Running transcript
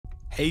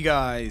Hey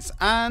guys,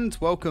 and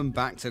welcome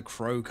back to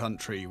Crow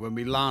Country. When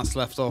we last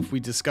left off,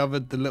 we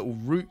discovered the little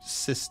root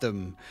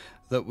system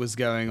that was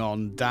going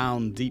on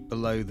down deep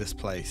below this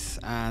place.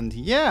 And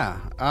yeah,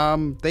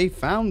 they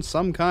found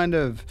some kind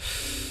of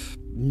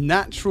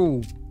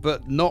natural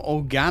but not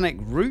organic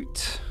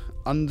root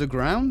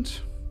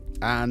underground.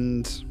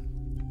 And,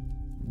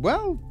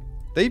 well,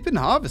 they've been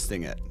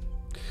harvesting it.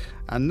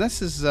 And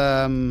this is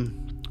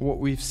what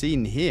we've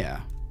seen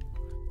here.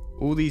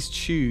 All these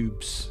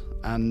tubes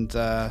and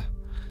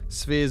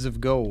spheres of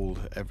gold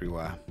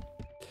everywhere.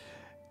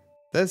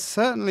 There's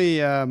certainly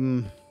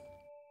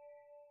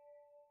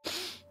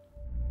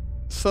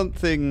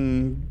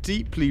something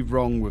deeply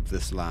wrong with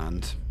this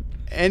land.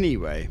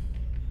 Anyway,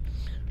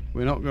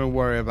 we're not going to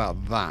worry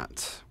about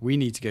that. We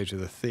need to go to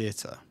the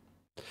theatre.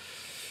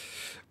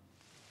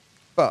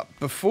 But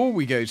before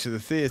we go to the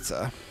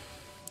theatre,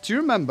 do you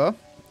remember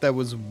there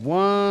was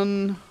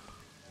one...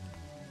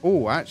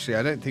 Oh, actually,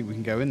 I don't think we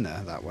can go in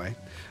there that way.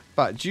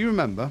 But do you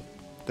remember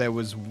there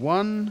was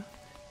one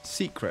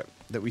secret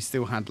that we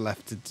still had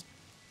left to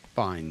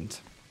find?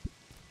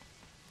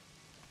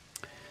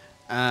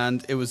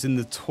 And it was in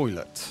the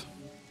toilet.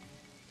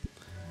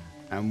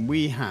 And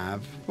we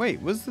have...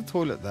 Wait, was the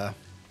toilet there?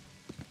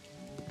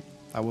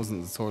 That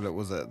wasn't the toilet,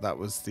 was it? That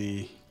was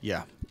the...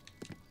 Yeah.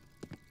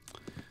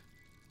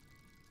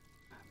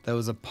 There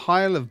was a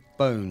pile of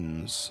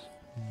bones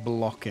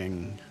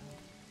blocking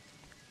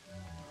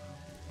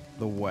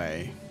the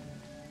way.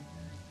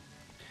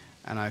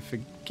 And I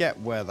forget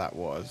where that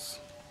was.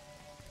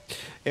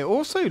 It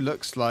also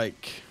looks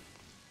like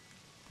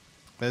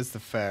there's the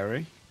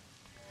fairy.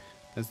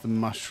 There's the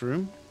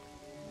mushroom.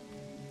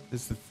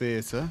 There's the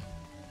theatre.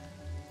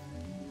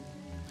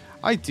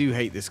 I do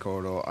hate this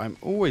corridor. I'm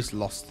always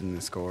lost in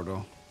this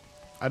corridor.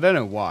 I don't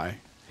know why.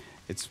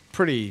 It's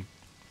pretty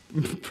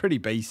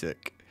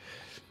basic.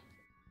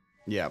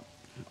 Yeah.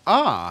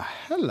 Ah,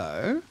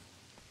 hello.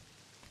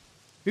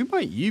 Who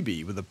might you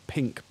be with a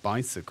pink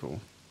bicycle?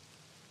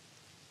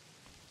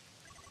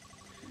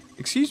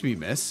 Excuse me,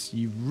 miss.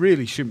 You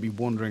really shouldn't be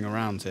wandering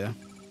around here.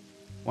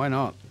 Why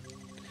not?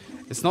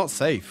 It's not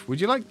safe.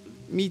 Would you like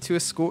me to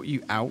escort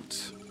you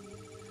out?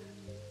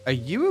 Are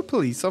you a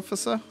police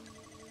officer?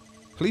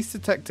 Police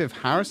Detective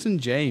Harrison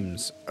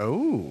James.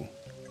 Oh.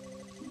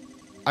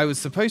 I was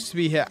supposed to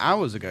be here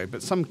hours ago,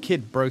 but some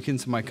kid broke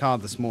into my car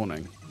this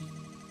morning.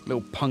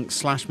 Little punk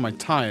slashed my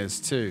tires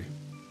too.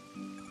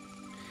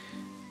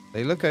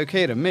 They look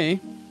okay to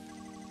me.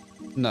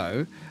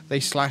 No,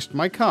 they slashed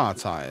my car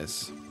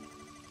tires.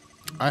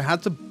 I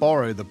had to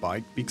borrow the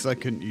bike because I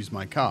couldn't use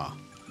my car.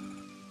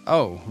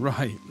 Oh,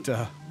 right.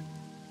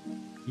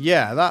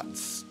 Yeah,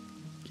 that's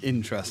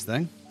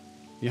interesting.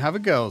 You have a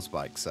girl's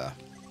bike, sir.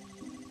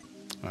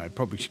 I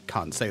probably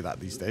can't say that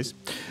these days.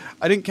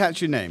 I didn't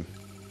catch your name.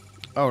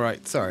 Oh,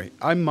 right. Sorry.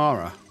 I'm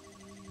Mara.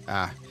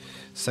 Ah,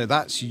 so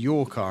that's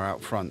your car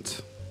out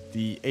front.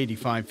 The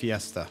 85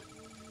 Fiesta.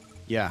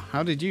 Yeah,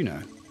 how did you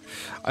know?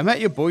 I met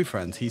your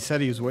boyfriend. He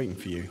said he was waiting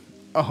for you.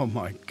 Oh,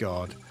 my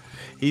God.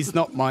 He's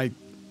not my...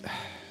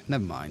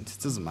 Never mind.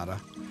 It doesn't matter.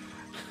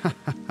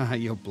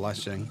 You're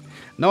blushing.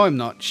 No, I'm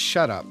not.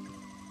 Shut up.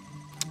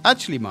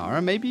 Actually,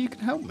 Mara, maybe you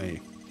can help me.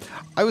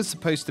 I was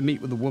supposed to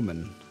meet with a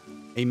woman.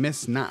 A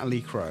Miss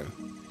Natalie Crow.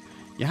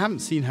 You haven't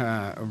seen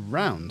her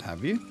around,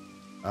 have you?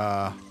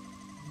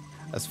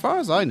 As far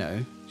as I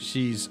know,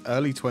 she's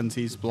early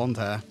 20s, blonde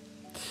hair.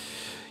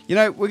 You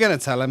know, we're going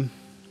to tell him.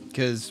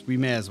 Because we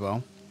may as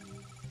well.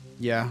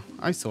 Yeah,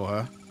 I saw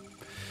her.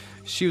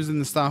 She was in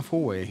the staff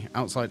hallway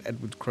outside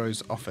Edward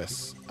Crow's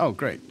office. Oh,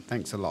 great.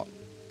 Thanks a lot.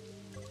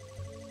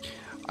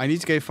 I need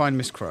to go find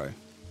Miss Crow,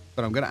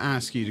 but I'm going to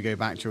ask you to go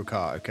back to your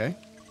car, okay?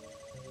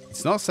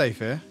 It's not safe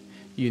here.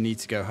 You need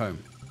to go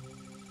home.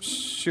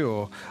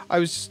 Sure. I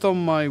was just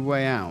on my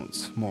way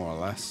out, more or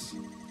less.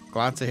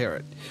 Glad to hear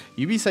it.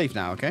 You be safe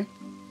now, okay?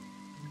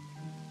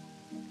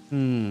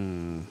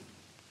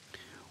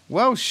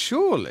 Well,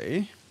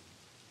 surely...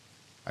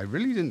 I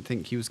really didn't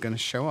think he was going to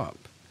show up.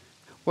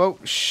 Well,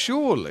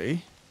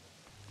 surely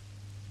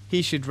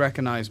he should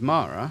recognize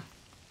Mara,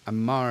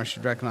 and Mara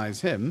should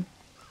recognize him.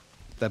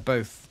 They're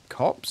both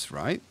cops,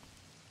 right?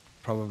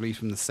 Probably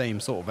from the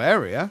same sort of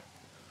area.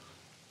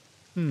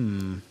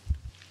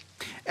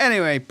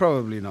 Anyway,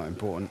 probably not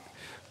important.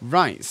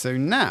 Right, so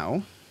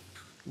now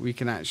we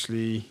can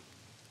actually...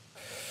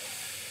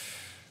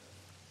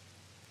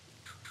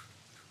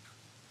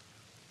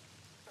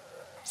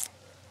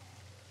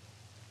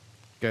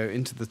 go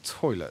into the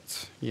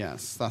toilet.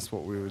 Yes, that's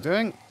what we were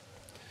doing.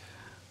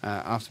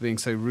 After being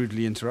so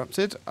rudely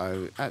interrupted,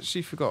 I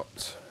actually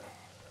forgot.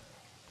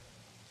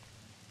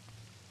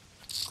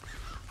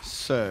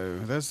 So,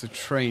 there's the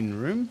train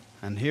room,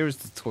 and here is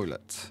the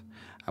toilet.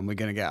 And we're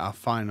going to get our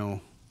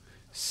final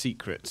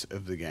secret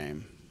of the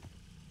game.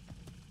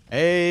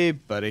 Hey,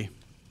 buddy.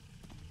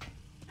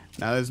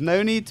 Now, there's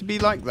no need to be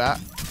like that.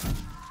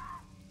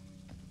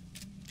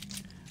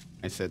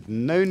 I said,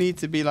 no need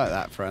to be like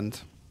that,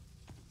 friend.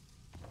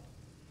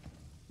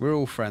 We're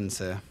all friends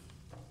here.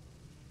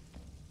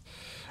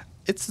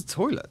 It's a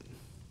toilet.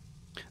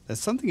 There's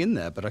something in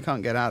there, but I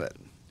can't get at it.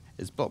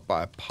 is blocked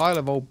by a pile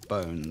of old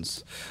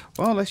bones.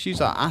 Well, let's use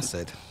our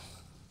acid.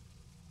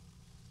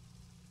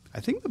 I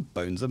think the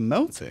bones are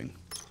melting.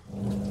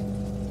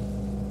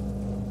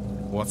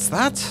 What's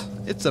that?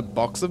 It's a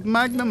box of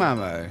magnum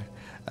ammo.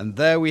 And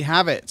there we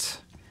have it.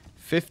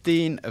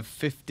 15 of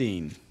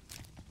 15.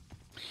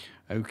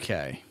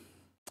 Okay.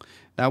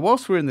 Now,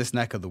 whilst we're in this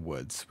neck of the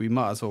woods, we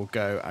might as well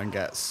go and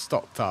get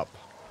stocked up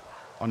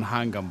on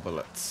handgun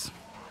bullets.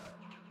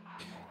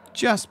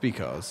 Just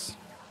because.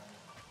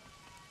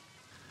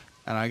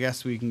 And I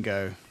guess we can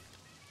go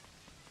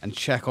and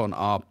check on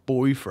our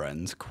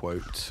boyfriend,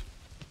 quote.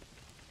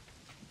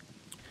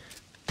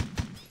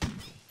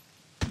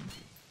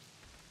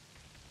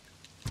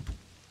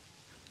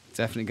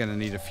 Definitely going to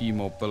need a few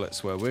more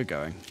bullets where we're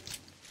going.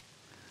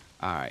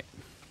 Alright.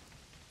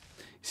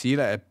 See you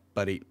later,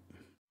 buddy.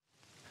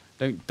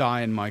 Don't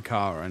die in my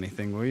car or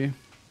anything, will you?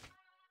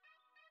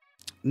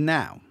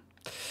 Now,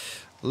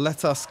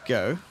 let us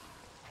go.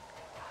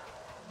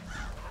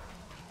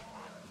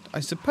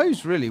 I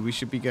suppose, really, we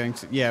should be going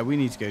to... Yeah, we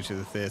need to go to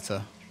the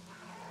theatre.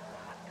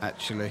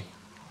 Actually.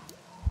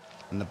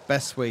 And the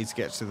best way to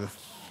get to the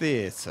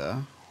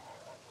theatre...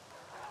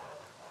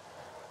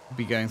 would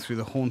be going through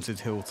the haunted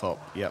hilltop.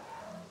 Yep.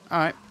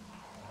 Alright.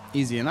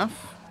 Easy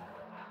enough.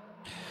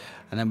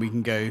 And then we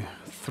can go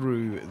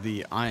through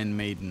the Iron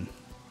Maiden.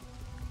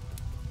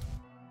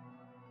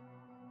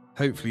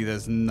 Hopefully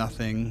there's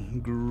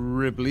nothing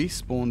gribbly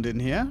spawned in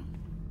here.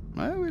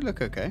 Oh, we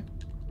look okay.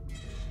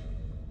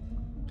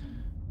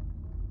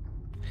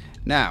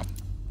 Now,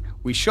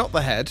 we shot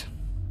the head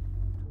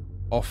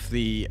off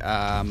the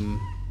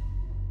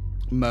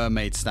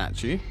mermaid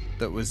statue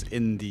that was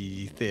in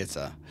the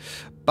theatre.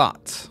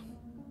 But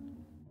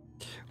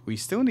we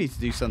still need to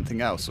do something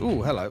else.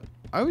 Oh, hello.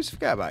 I always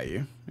forget about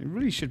you. I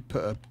really should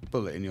put a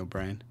bullet in your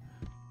brain.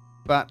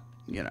 But,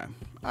 you know,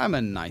 I'm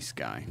a nice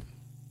guy.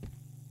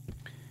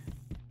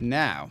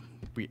 Now,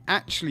 we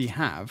actually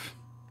have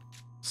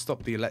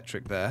stopped the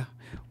electric there.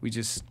 We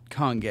just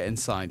can't get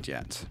inside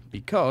yet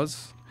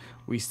because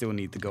we still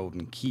need the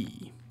golden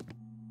key.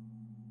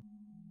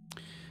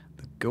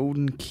 The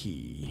golden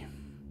key.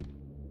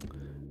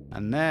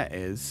 And there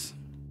is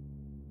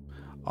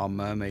our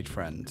mermaid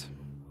friend.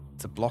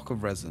 It's a block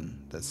of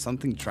resin. There's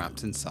something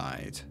trapped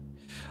inside.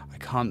 I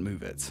can't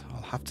move it.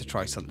 I'll have to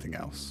try something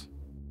else.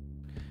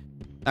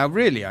 Now,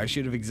 really, I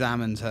should have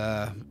examined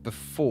her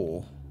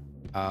before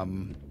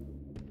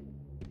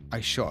I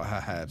shot her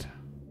head,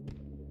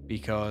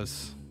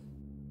 because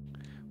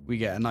we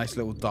get a nice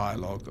little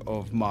dialogue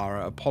of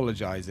Mara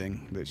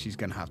apologizing that she's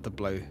going to have to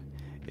blow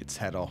its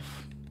head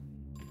off.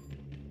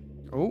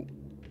 Oh.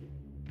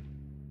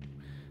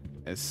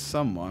 There's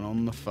someone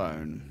on the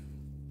phone.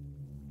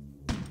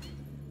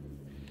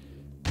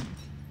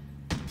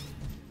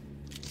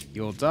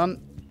 You're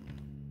done.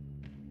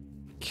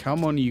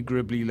 Come on, you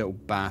gribbly little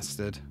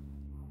bastard.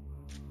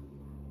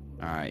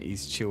 Alright,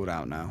 he's chilled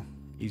out now.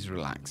 He's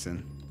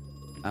relaxing.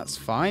 That's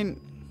fine.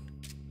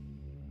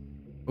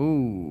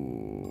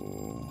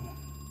 Ooh.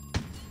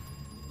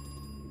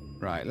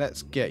 Right,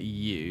 let's get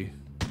you.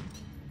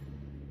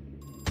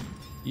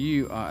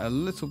 You are a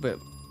little bit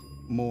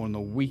more on the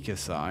weaker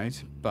side,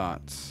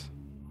 but...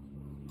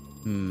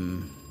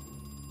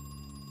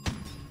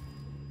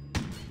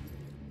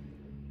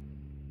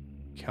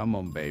 Come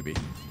on, baby.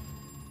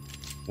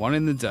 One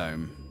in the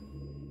dome.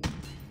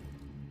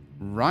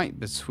 Right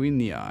between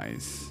the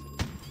eyes.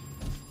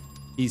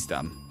 He's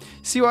done.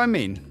 See what I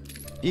mean?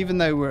 Even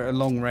though we're at a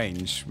long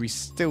range, we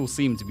still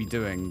seem to be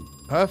doing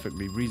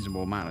perfectly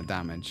reasonable amount of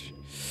damage.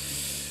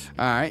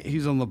 Alright,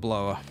 who's on the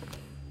blower?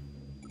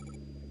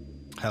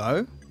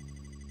 Hello?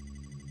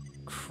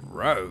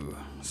 Crow.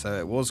 So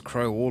it was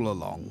Crow all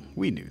along.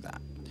 We knew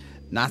that.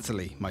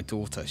 Natalie, my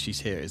daughter, she's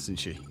here, isn't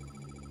she?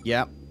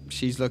 Yep,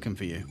 she's looking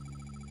for you.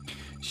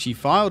 She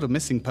filed a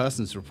missing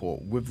persons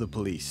report with the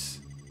police.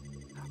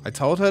 I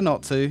told her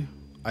not to.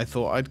 I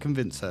thought I'd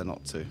convince her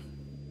not to.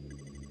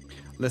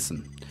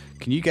 Listen,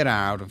 can you get her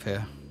out of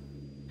here?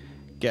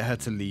 Get her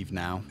to leave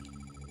now.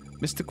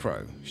 Mr.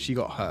 Crow, she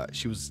got hurt.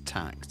 She was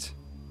attacked.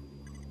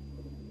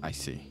 I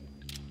see.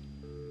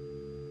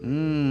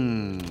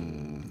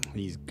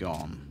 He's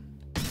gone.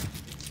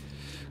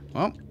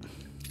 Well,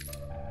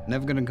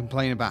 never going to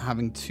complain about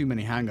having too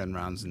many handgun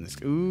rounds in this.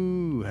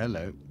 Ooh,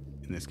 hello.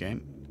 In this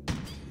game.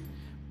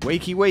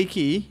 Wakey,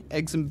 wakey.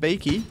 Eggs and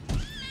bakey.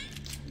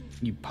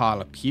 You pile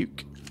of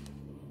puke.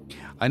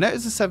 I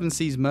noticed the Seven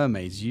Seas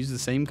mermaids use the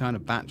same kind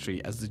of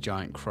battery as the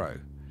giant crow.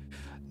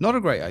 Not a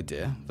great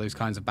idea. Those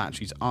kinds of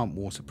batteries aren't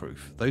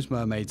waterproof. Those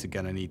mermaids are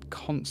going to need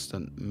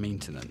constant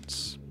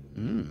maintenance.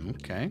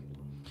 Okay.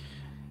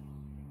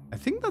 I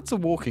think that's a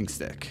walking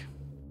stick.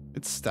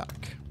 It's stuck.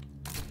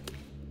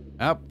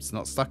 Oh, it's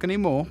not stuck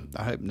anymore.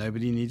 I hope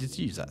nobody needed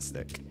to use that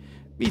stick.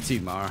 Me too,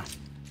 Mara.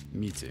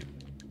 Me too.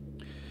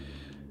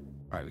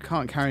 Right, we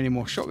can't carry any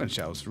more shotgun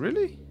shells.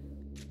 Really?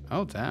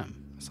 Oh, damn.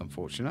 That's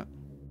unfortunate.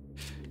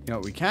 You know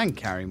what we can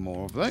carry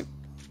more of, though?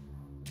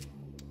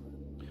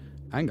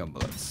 Handgun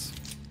bullets.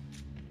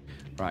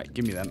 Right,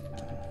 give me them.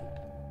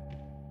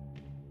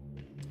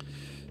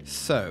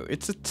 So, So,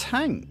 it's a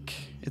tank.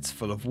 It's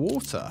full of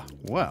water.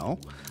 Well,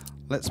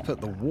 let's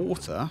put the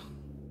water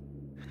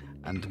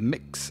and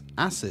mix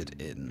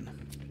acid in.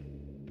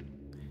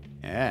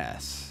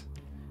 Yes.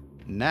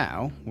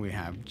 Now, we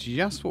have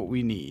just what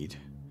we need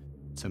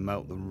to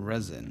melt the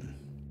resin.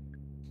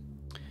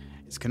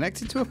 It's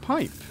connected to a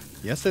pipe.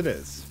 Yes, it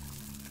is.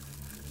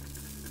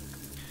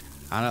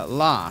 And at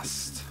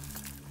last,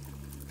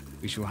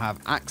 we shall have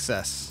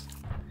access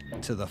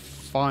to the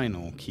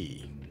final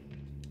key.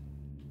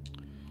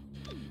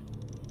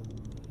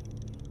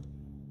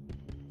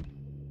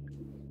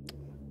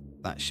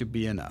 That should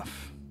be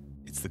enough.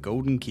 It's the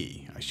golden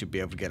key. I should be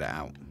able to get it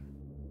out.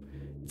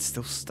 It's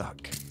still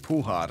stuck.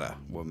 Pull harder,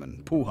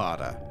 woman. Pull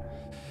harder.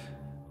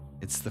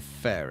 It's the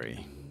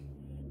fairy.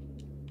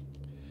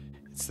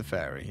 It's the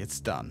fairy. It's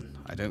done.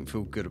 I don't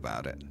feel good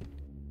about it.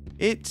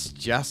 It's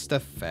just a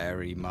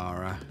fairy,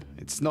 Mara.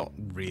 It's not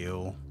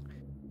real.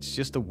 It's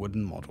just a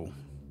wooden model.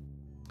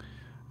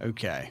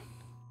 Okay.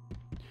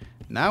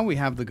 Now we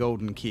have the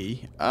golden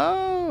key.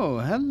 Oh,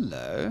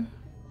 hello.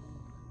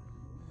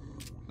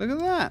 Look at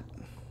that.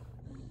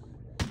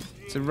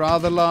 It's a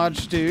rather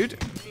large dude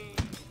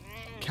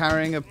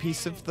carrying a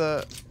piece of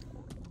the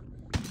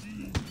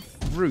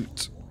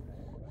root.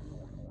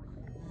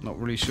 Not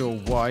really sure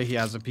why he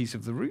has a piece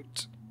of the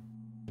root.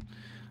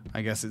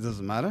 I guess it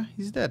doesn't matter.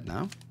 He's dead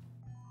now.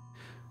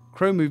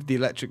 Crow moved the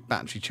electric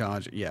battery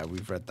charge. Yeah,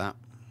 we've read that.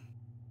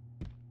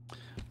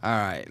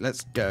 Alright,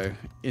 let's go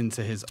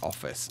into his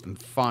office and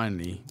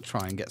finally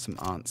try and get some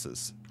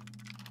answers.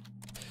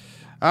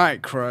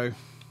 Alright, Crow.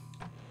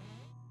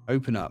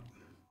 Open up.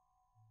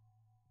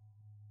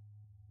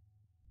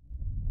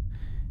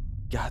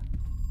 God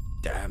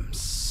damn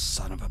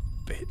son of a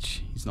bitch.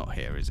 He's not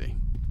here, is he?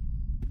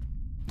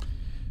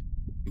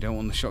 We don't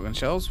want the shotgun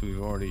shells. We've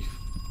already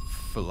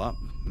full up.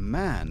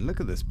 Man,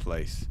 look at this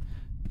place.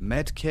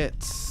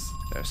 Medkits.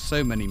 There are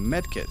so many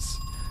medkits.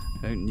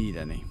 I don't need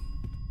any.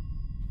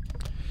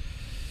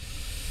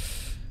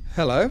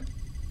 Hello.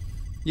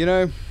 You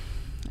know,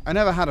 I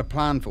never had a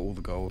plan for all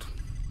the gold.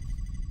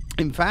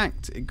 In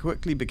fact, it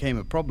quickly became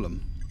a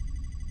problem.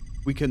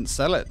 We couldn't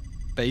sell it,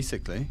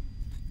 basically.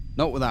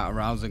 Not without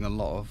arousing a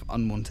lot of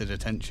unwanted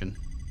attention.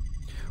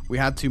 We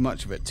had too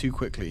much of it too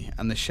quickly,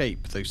 and the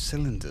shape, those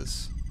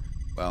cylinders,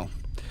 well,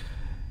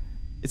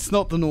 it's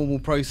not the normal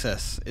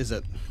process, is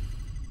it?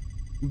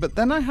 But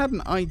then I had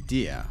an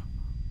idea.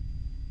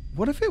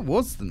 What if it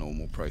was the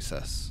normal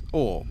process?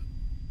 Or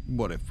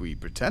what if we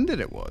pretended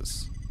it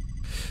was?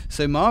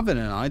 So Marvin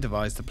and I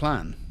devised a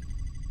plan.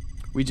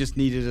 We just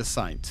needed a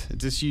site, a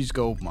disused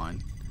gold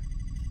mine.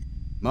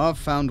 Marv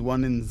found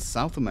one in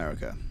South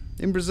America,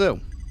 in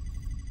Brazil.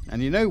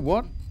 And you know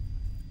what?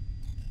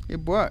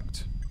 It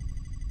worked.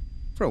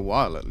 For a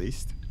while, at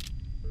least.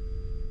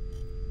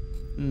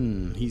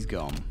 He's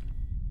gone.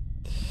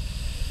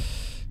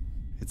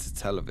 It's a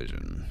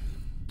television.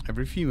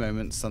 Every few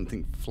moments,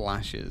 something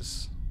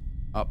flashes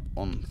up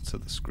onto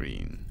the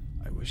screen.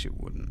 I wish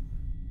it wouldn't.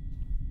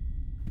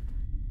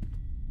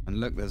 And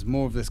look, there's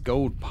more of this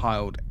gold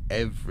piled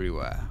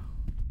everywhere.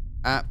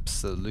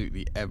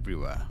 Absolutely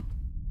everywhere.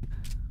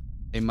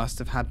 They must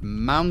have had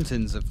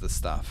mountains of the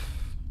stuff.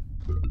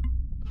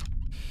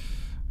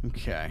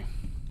 Okay.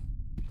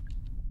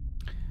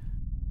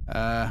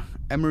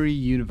 Emory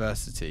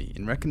University,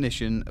 in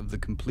recognition of the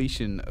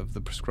completion of the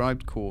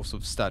prescribed course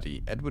of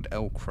study, Edward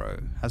L. Crow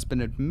has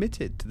been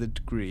admitted to the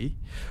degree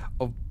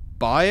of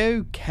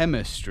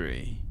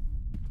biochemistry.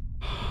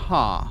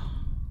 Ha.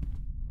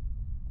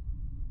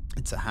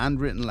 It's a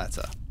handwritten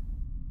letter.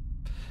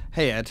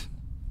 Hey, Ed.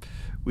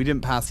 We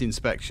didn't pass the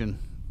inspection.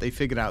 They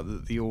figured out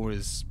that the ore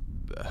is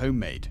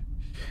homemade.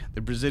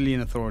 The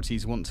Brazilian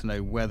authorities want to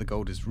know where the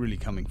gold is really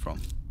coming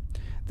from.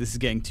 This is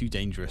getting too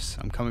dangerous.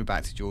 I'm coming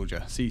back to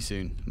Georgia. See you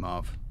soon,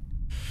 Marv.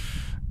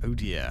 Oh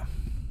dear.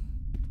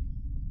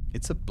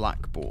 It's a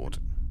blackboard.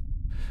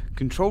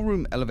 Control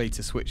room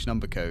elevator switch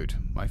number code.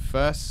 My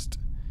first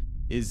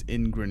is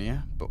in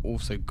Grenier, but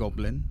also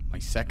Goblin. My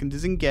second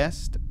is in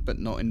Guest, but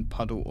not in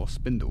Puddle or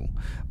Spindle.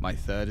 My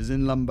third is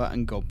in Lumber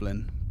and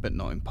Goblin, but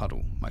not in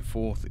Puddle. My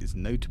fourth is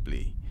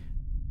notable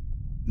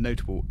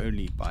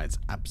only by its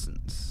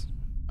absence.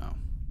 Oh.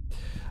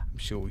 I'm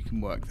sure we can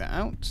work that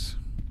out.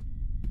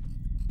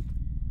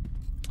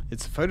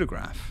 It's a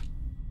photograph.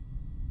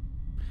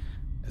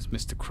 There's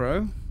Mr.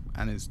 Crow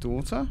and his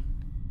daughter.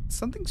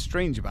 Something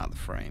strange about the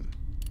frame.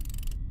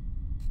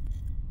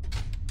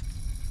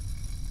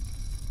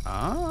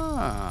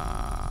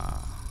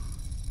 Ah.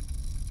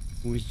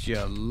 Would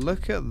you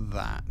look at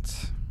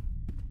that?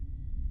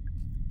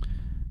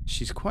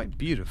 She's quite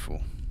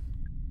beautiful.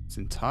 It's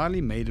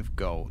entirely made of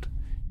gold.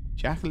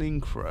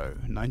 Jacqueline Crow,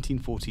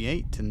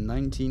 1948 to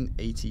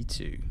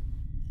 1982.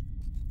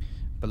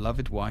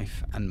 Beloved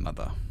wife and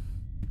mother.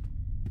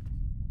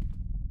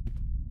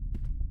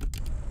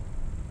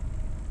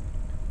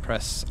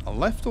 Press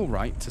left or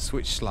right to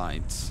switch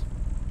slides.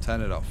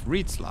 Turn it off.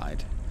 Read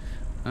slide.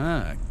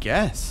 Ah,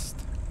 guest.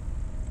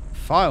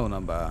 File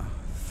number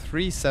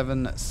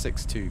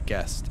 3762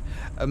 guest.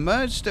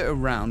 Emerged at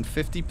around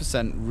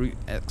 50% root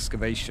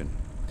excavation.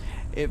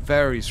 It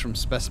varies from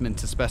specimen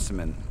to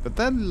specimen, but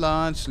they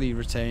largely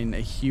retain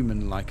a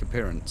human-like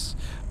appearance.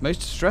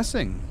 Most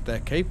distressing, they're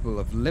capable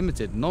of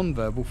limited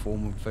non-verbal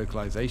form of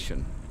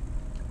vocalization.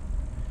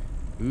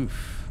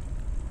 Oof.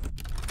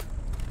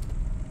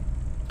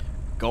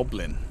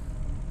 Goblin.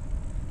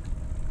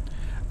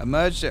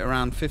 Emerged at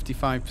around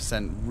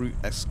 55% root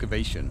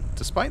excavation.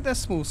 Despite their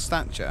small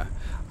stature,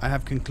 I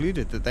have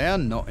concluded that they are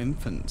not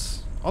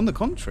infants. On the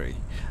contrary,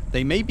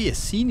 they may be a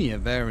senior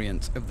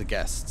variant of the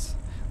guests,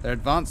 their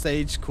advanced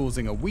age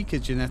causing a weaker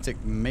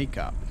genetic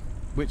makeup,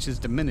 which has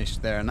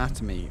diminished their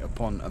anatomy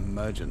upon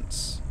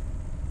emergence.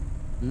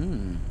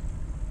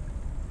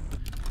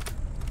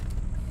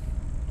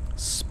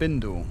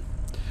 Spindle.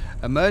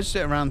 Emerged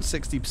at around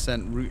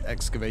 60% root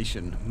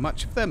excavation.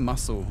 Much of their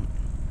muscle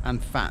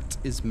and fat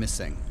is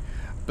missing,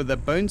 but their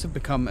bones have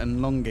become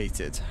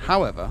elongated.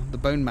 However, the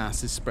bone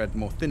mass is spread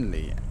more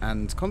thinly,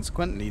 and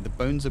consequently the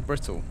bones are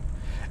brittle.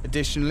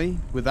 Additionally,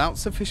 without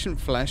sufficient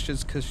flesh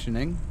as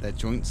cushioning, their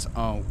joints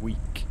are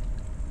weak.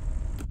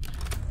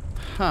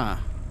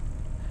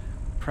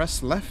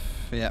 Press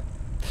left, yep.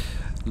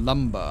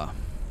 Lumber.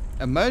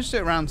 Emerged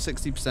at around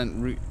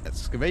 60% root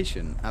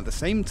excavation at the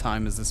same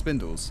time as the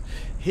spindles.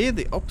 Here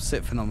the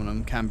opposite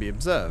phenomenon can be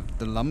observed.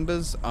 The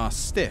lumbers are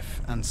stiff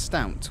and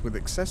stout with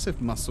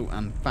excessive muscle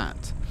and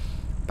fat.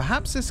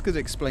 Perhaps this could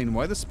explain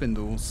why the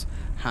spindles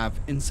have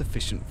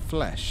insufficient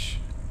flesh.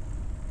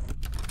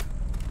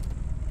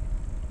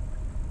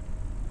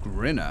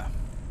 Grinner.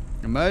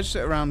 Emerged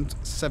at around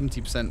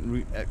 70%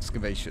 root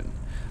excavation.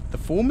 The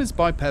form is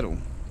bipedal,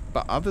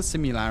 but other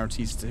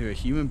similarities to a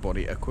human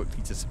body are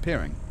quickly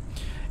disappearing.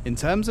 In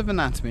terms of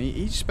anatomy,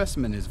 each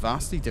specimen is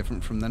vastly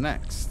different from the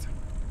next.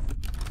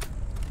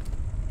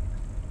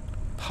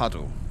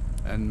 Puddle.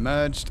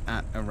 Emerged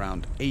at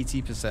around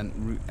 80%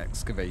 root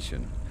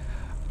excavation.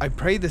 I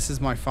pray this is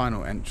my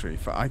final entry,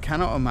 for I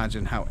cannot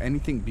imagine how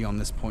anything beyond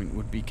this point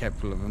would be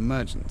capable of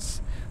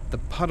emergence. The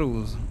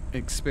puddles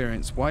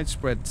experience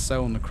widespread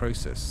cell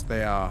necrosis.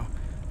 They are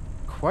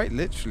quite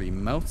literally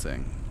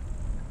melting.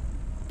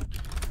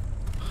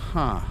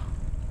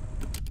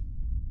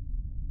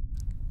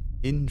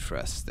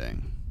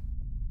 Interesting.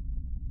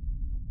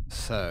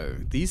 So,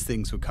 these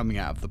things were coming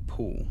out of the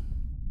pool.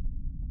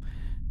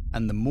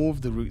 And the more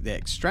of the root they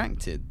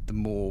extracted, the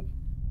more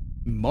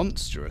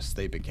monstrous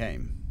they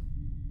became.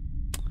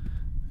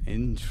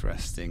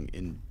 Interesting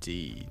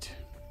indeed.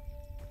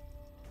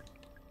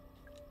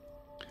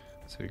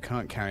 So we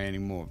can't carry any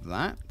more of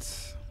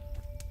that.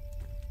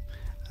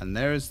 And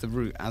there is the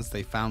root as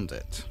they found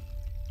it.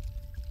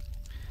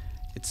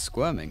 It's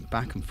squirming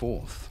back and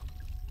forth.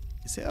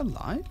 Is it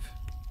alive?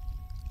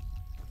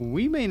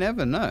 We may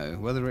never know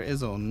whether it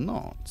is or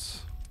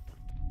not.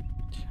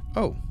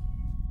 Oh.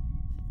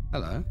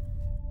 Hello.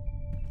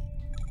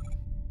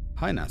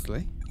 Hi,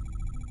 Natalie.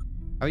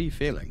 How are you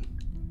feeling?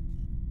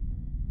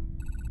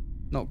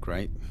 Not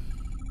great.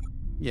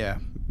 Yeah,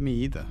 me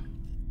either.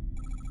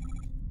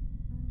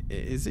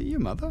 Is it your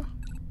mother?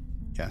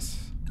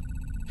 Yes.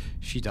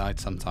 She died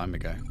some time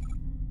ago.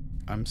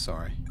 I'm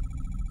sorry.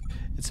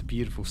 It's a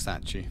beautiful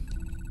statue.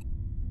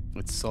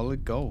 It's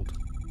solid gold.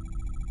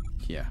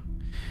 Yeah,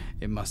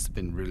 it must have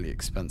been really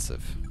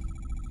expensive.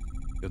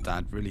 Your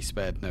dad really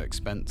spared no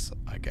expense,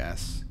 I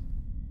guess.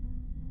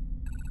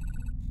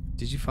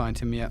 Did you find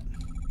him yet?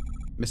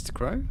 Mr.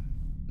 Crow?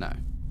 No,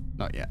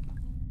 not yet.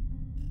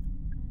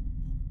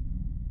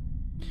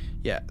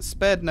 Yeah,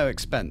 spared no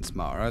expense,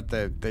 Mara.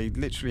 They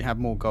literally have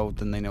more gold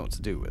than they know what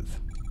to do with.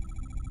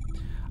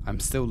 I'm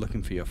still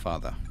looking for your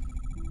father,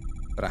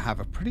 but I have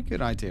a pretty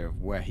good idea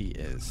of where he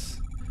is.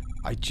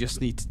 I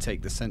just need to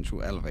take the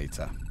central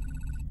elevator.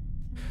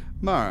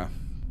 Mara,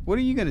 what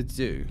are you going to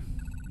do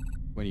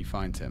when you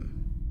find him?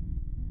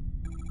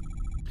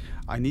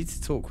 I need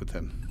to talk with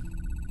him.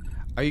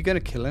 Are you going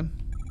to kill him?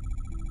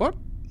 What?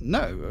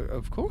 No,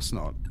 of course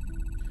not.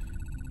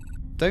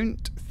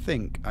 Don't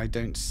think I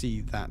don't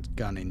see that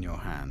gun in your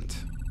hand.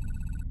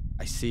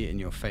 I see it in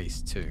your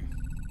face too.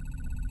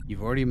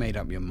 You've already made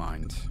up your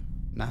mind.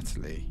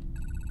 Natalie.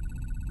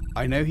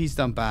 I know he's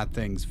done bad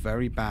things,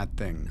 very bad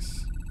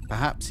things.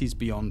 Perhaps he's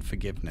beyond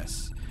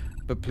forgiveness.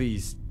 But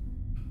please,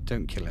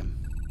 don't kill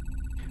him.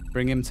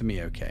 Bring him to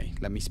me, okay?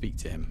 Let me speak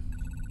to him.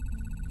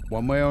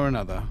 One way or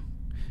another,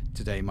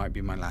 today might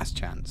be my last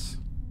chance.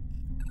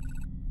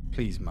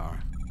 Please,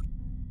 Mara.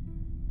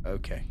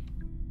 Okay.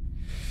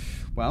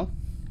 Well,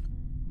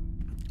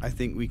 I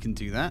think we can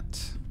do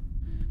that.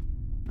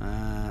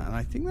 And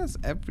I think that's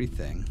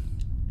everything.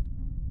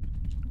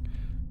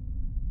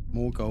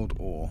 More gold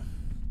ore.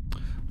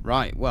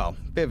 Right, well,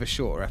 bit of a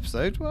shorter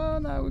episode. Well,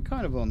 no, we're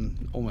kind of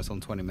on almost on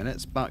 20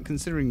 minutes, but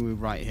considering we're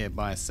right here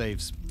by a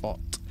save spot,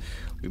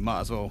 we might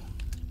as well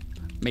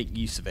make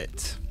use of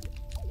it.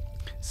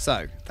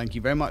 So, thank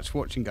you very much for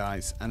watching,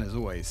 guys, and as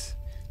always,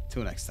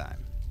 till next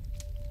time.